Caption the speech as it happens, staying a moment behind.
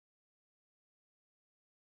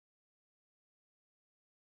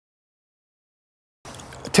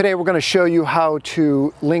Today we're going to show you how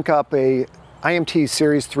to link up a IMT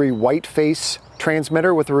Series 3 white face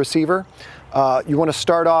transmitter with a receiver. You want to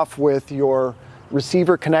start off with your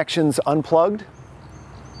receiver connections unplugged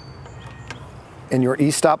and your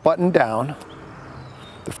e-stop button down.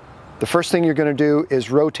 The first thing you're going to do is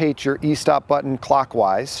rotate your e-stop button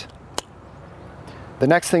clockwise. The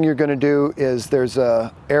next thing you're going to do is there's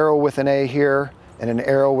an arrow with an A here and an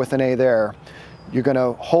arrow with an A there. You're going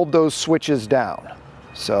to hold those switches down.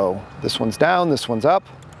 So this one's down, this one's up.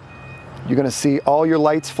 You're going to see all your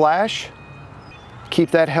lights flash.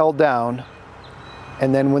 Keep that held down.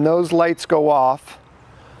 And then when those lights go off,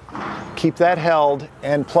 keep that held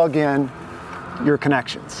and plug in your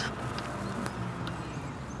connections.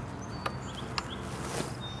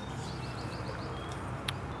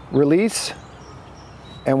 Release.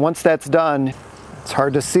 And once that's done, it's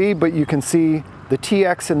hard to see, but you can see the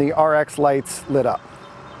TX and the RX lights lit up.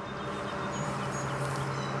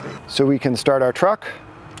 So we can start our truck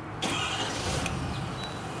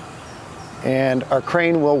and our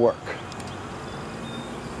crane will work.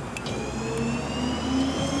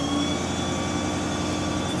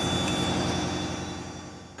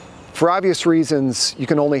 For obvious reasons, you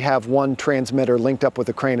can only have one transmitter linked up with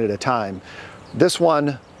a crane at a time. This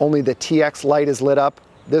one, only the TX light is lit up.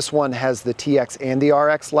 This one has the TX and the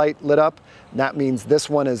RX light lit up. That means this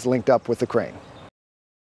one is linked up with the crane.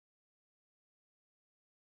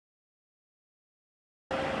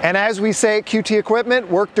 And as we say at QT Equipment,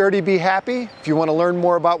 work dirty, be happy. If you want to learn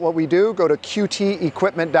more about what we do, go to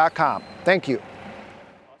qtequipment.com. Thank you.